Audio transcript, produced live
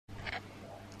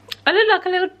I look like a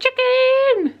little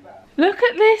chicken. Look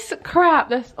at this crap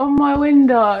that's on my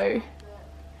window.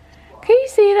 Can you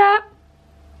see that?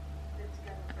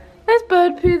 There's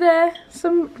bird poo there.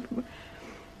 Some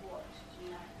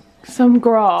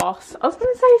grass. I was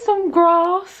going to say some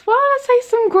grass. Why did I say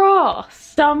some grass?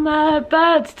 Some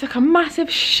birds took a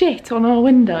massive shit on our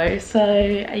window. So,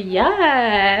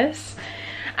 yes.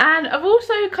 And I've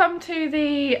also come to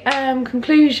the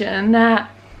conclusion that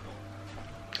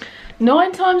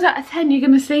 9 times out of 10 you're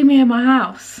going to see me in my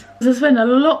house. I spend a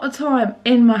lot of time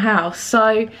in my house.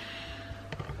 So,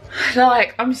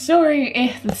 like, I'm sorry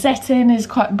if the setting is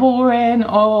quite boring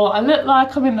or I look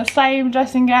like I'm in the same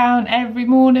dressing gown every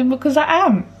morning, because I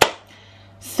am.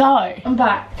 So, I'm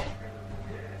back.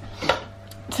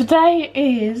 Today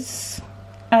is,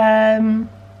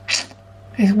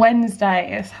 it's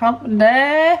Wednesday, it's hump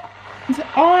day. So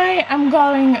I am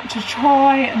going to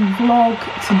try and vlog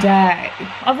today.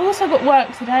 I've also got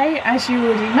work today, as you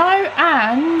already know,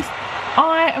 and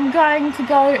I am going to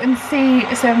go and see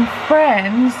some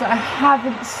friends that I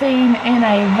haven't seen in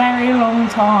a very long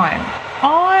time.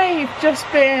 I've just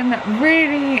been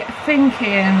really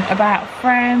thinking about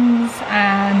friends,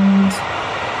 and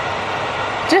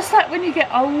just like when you get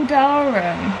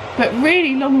older, but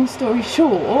really long story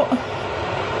short,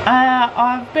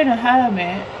 I've been a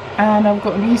hermit and I've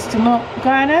gotten used to not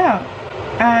going out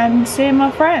and seeing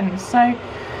my friends. So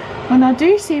when I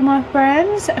do see my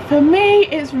friends, for me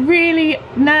it's really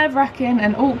nerve-wracking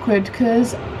and awkward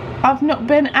because I've not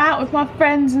been out with my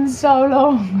friends in so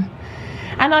long.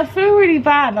 And I feel really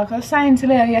bad. Like I was saying to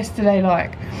Leo yesterday,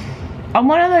 like, I'm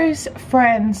one of those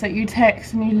friends that you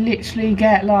text and you literally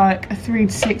get like a 3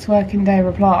 to 6 working day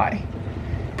reply.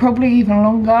 Probably even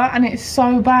longer, and it's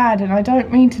so bad, and I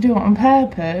don't mean to do it on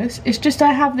purpose. It's just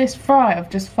I have this fright of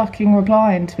just fucking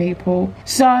replying to people.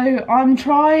 So I'm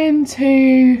trying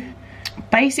to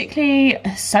basically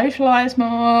socialise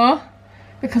more,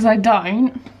 because I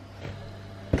don't.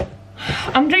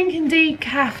 I'm drinking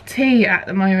decaf tea at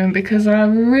the moment because I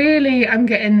really am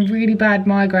getting really bad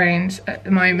migraines at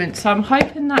the moment. So I'm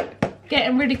hoping that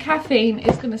getting rid of caffeine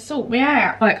is going to sort me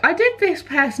out. Like, I did this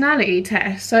personality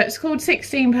test, so it's called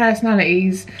 16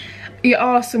 personalities. You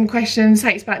ask some questions,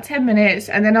 takes about 10 minutes,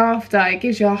 and then after it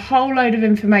gives you a whole load of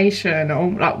information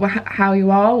on like how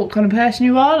you are, what kind of person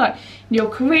you are, like your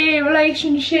career,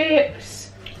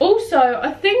 relationships. Also,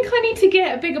 I think I need to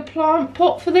get a bigger plant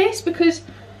pot for this because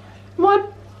my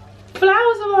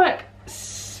flowers are like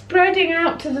spreading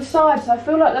out to the side, so I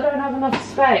feel like they don't have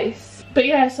enough space. But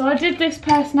yeah, so I did this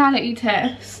personality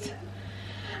test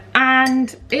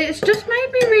and it's just made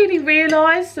me really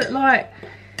realise that, like,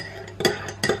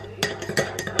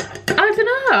 I don't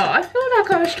know, I feel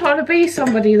like I was trying to be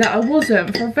somebody that I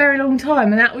wasn't for a very long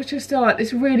time, and that was just like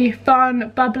this really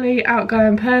fun, bubbly,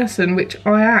 outgoing person, which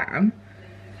I am.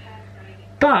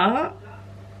 But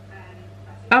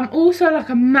I'm also like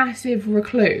a massive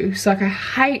recluse. Like, I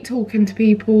hate talking to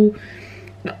people.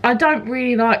 I don't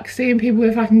really like seeing people.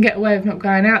 If I can get away with not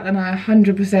going out, then I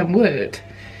 100% would.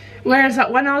 Whereas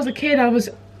like when I was a kid, I was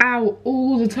out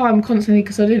all the time, constantly,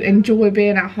 because I didn't enjoy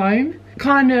being at home.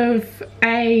 Kind of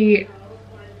a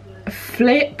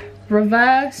flip,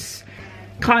 reverse,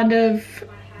 kind of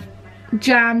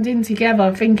jammed in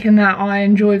together, thinking that I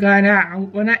enjoy going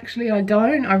out, when actually I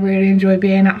don't. I really enjoy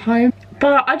being at home.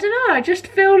 But I don't know, I just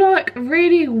feel like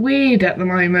really weird at the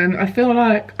moment. I feel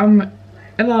like I'm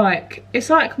like, it's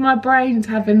like my brain's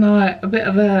having like a bit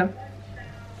of a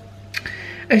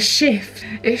shift.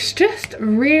 It's just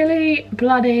really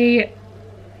bloody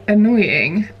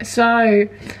annoying. So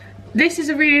this is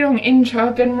a really long intro.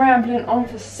 I've been rambling on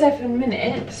for 7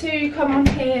 minutes to come on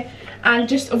here and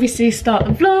just obviously start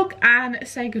the vlog and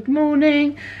say good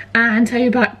morning and tell you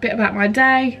a bit about my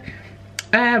day.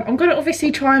 I'm going to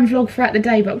obviously try and vlog throughout the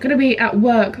day, but I'm going to be at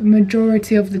work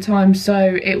majority of the time,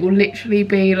 so it will literally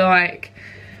be like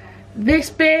this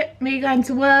bit, me going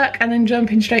to work, and then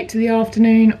jumping straight to the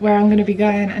afternoon where I'm going to be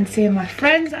going and seeing my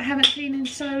friends that I haven't seen in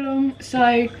so long.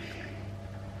 So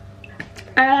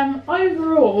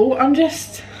overall, I'm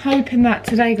just hoping that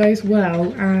today goes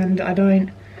well and I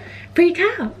don't freak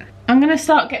out. I'm going to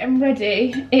start getting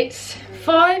ready. It's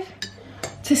 5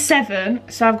 to 7,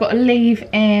 so I've got to leave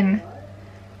in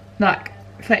like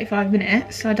 35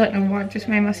 minutes. So I don't know why I've just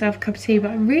made myself a cup of tea,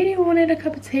 but I really wanted a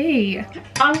cup of tea.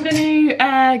 I'm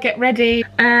gonna get ready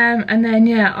and then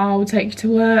yeah, I'll take you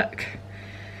to work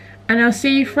and I'll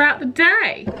see you throughout the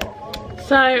day.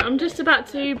 So I'm just about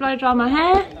to blow dry my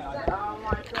hair.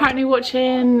 Currently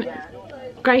watching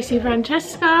Gracie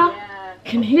Francesca.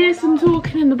 You can hear some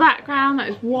talking in the background, that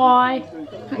is why.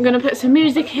 I'm gonna put some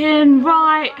music in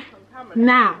right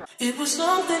now. It was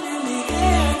something in the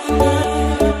air.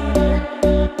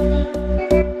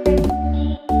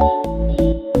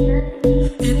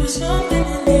 It was something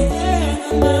in the air.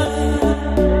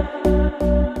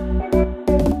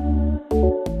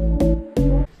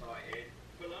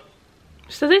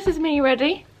 So this is me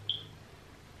ready.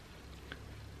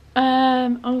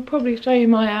 I'll probably show you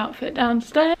my outfit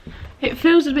downstairs. It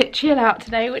feels a bit chill out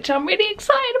today, which I'm really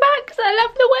excited about because I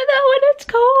love the weather when it's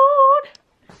cold.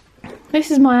 This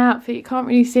is my outfit. You can't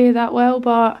really see it that well,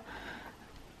 but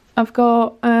I've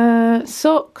got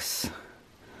socks,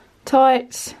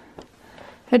 tights,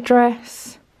 a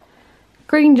dress,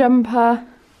 green jumper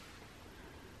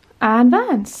and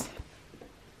Vans.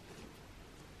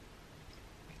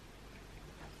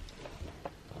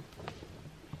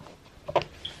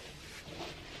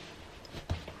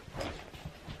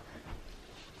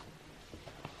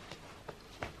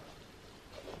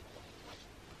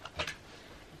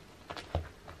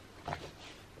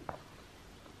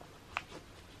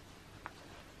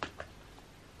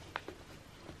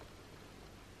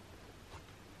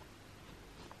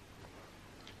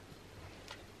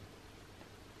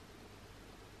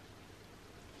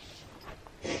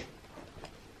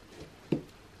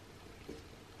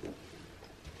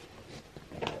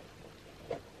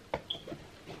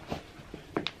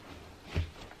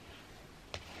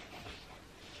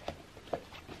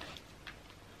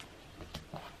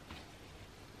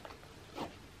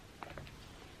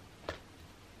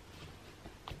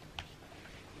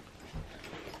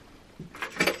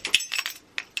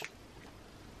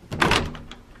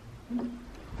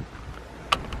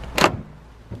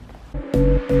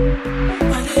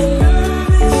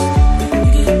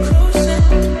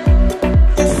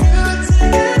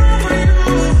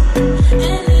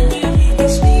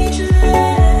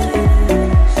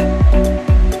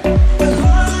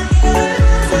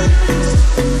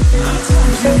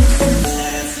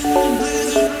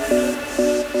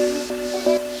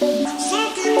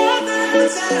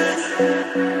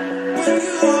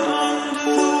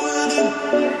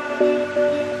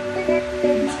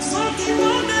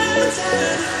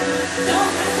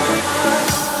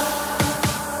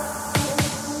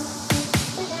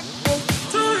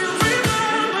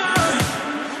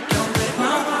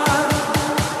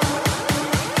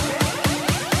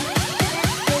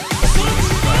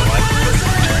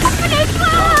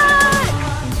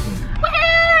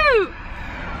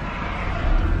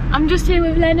 I'm just here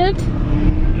with Leonard,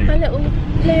 my little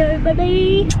Leo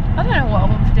baby. I don't know what I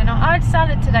want for dinner. I had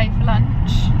salad today for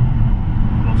lunch.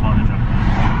 What time did you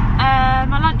have?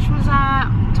 My lunch was at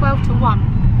 12 to 1.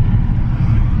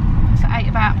 So I ate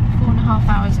about 4.5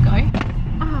 hours ago.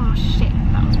 Oh shit,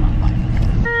 that was my phone.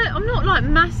 I'm not like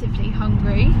massively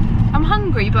hungry. I'm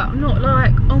hungry, but I'm not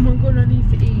like, oh my god, I need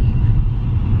to eat.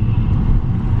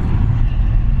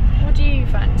 What do you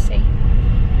fancy?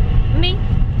 Me?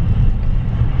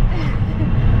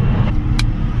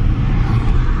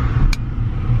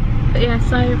 But yeah,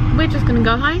 so we're just gonna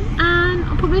go home and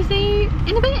I'll probably see you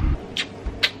in a bit.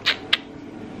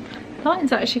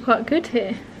 Lighting's actually quite good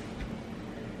here.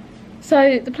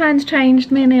 So the plan's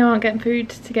changed. Me and Leo aren't getting food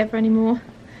together anymore.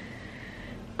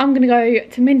 I'm gonna go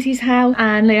to Minty's house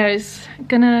and Leo's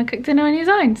gonna cook dinner on his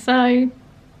own. So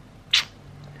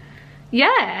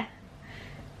yeah.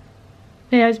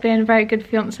 Leo's being a very good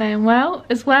fiance and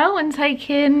and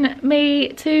taking me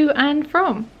to and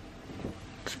from.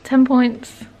 So 10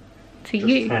 points to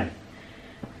you. 10.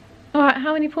 Alright,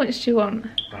 how many points do you want?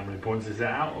 How many points is it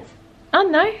out of? I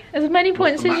don't know, as many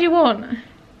points as you want.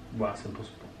 Well, that's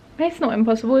impossible. It's not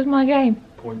impossible, it's my game.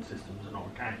 Point systems are not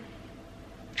a game.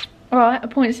 Alright, a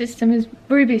point system is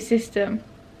Ruby's system.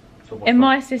 So in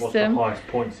my system, what's the highest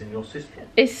points in your system?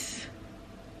 It's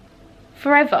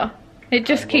forever. It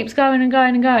just keeps going and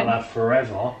going and going. I'll have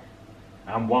forever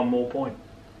and one more point.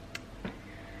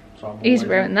 So He's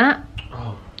ruined that.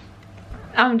 Oh.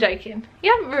 I'm joking.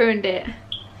 You haven't ruined it.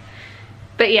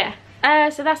 But yeah,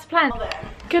 so that's the plan.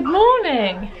 Good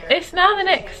morning. It's now the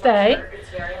next day.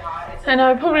 And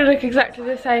I probably look exactly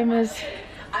the same as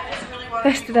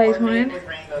yesterday's morning.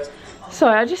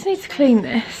 Sorry, I just need to clean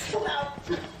this.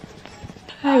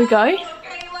 There we go.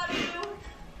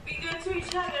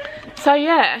 So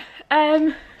yeah,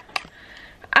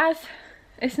 as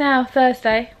it's now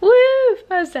Thursday, woo,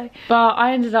 Thursday. But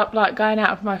I ended up like going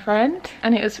out with my friend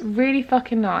and it was really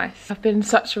fucking nice. I've been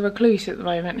such a recluse at the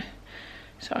moment.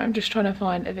 So I'm just trying to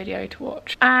find a video to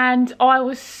watch. And I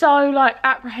was so like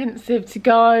apprehensive to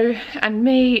go and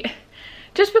meet,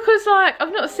 just because like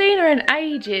I've not seen her in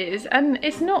ages and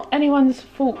it's not anyone's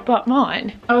fault but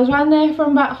mine. I was around there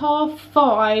from about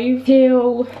 5:30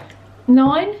 till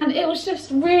 9 and it was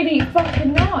just really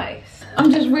fucking nice.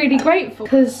 I'm just really grateful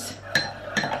because,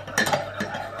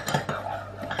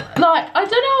 like, I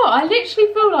don't know, I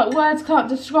literally feel like words can't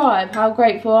describe how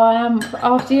grateful I am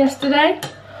after yesterday.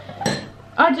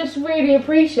 I just really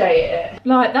appreciate it.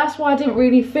 Like, that's why I didn't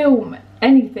really film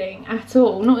anything at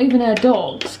all, not even her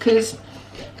dogs, because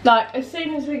like as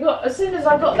soon as I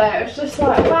got there, it was just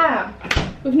like, bam,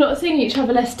 we've not seen each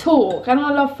other, let's talk. And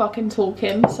I love fucking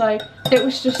talking, so it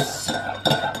was just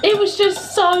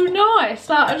so nice.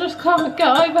 Like, I just can't get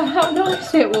over how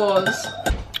nice it was.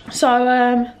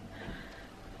 So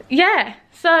yeah,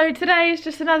 so today is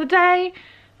just another day.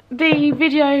 The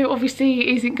video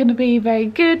obviously isn't going to be very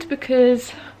good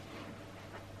because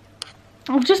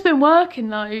I've just been working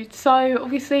loads, so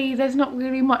obviously there's not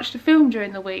really much to film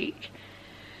during the week.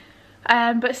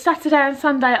 But Saturday and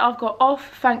Sunday I've got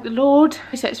off, thank the Lord.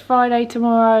 So it's Friday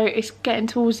tomorrow, it's getting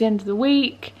towards the end of the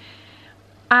week.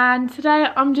 And today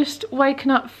I'm just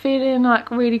waking up feeling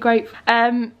like really grateful.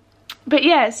 But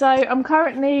yeah, so I'm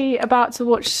currently about to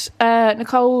watch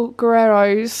Nicole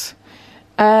Guerrero's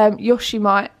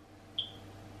Yoshimite.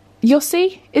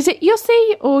 Yossi? Is it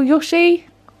Yossi or Yoshi?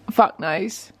 Fuck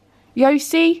knows.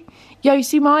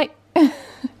 Yoshimite.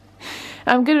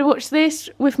 I'm gonna watch this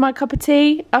with my cup of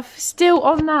tea. I'm still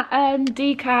on that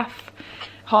decaf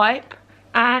hype,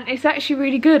 and it's actually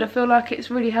really good. I feel like it's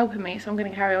really helping me, so I'm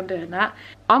gonna carry on doing that.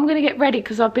 I'm gonna get ready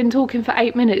because I've been talking for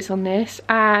 8 minutes on this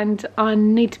and I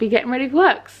need to be getting ready for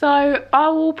work. So I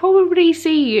will probably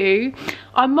see you.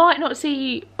 I might not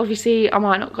see, obviously I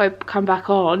might not come back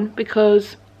on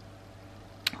because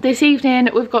this evening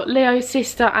we've got Leo's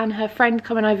sister and her friend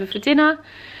coming over for dinner,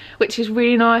 which is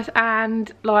really nice,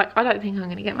 and like I don't think I'm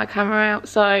gonna get my camera out,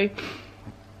 so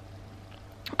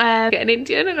getting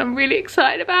Indian and I'm really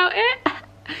excited about it.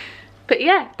 But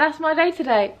yeah, that's my day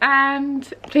today,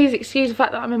 and please excuse the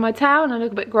fact that I'm in my towel and I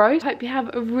look a bit gross. Hope you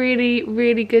have a really,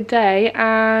 really good day,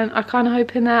 and I'm kind of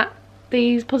hoping that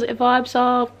these positive vibes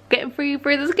are getting through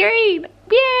the screen.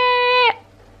 Yeah!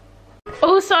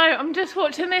 Also, I'm just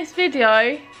watching this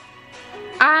video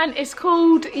and it's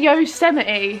called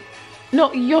Yosemite,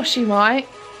 not Yoshimite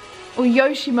or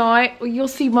Yoshimite or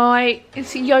Yosimite.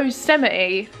 It's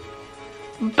Yosemite.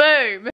 Boom.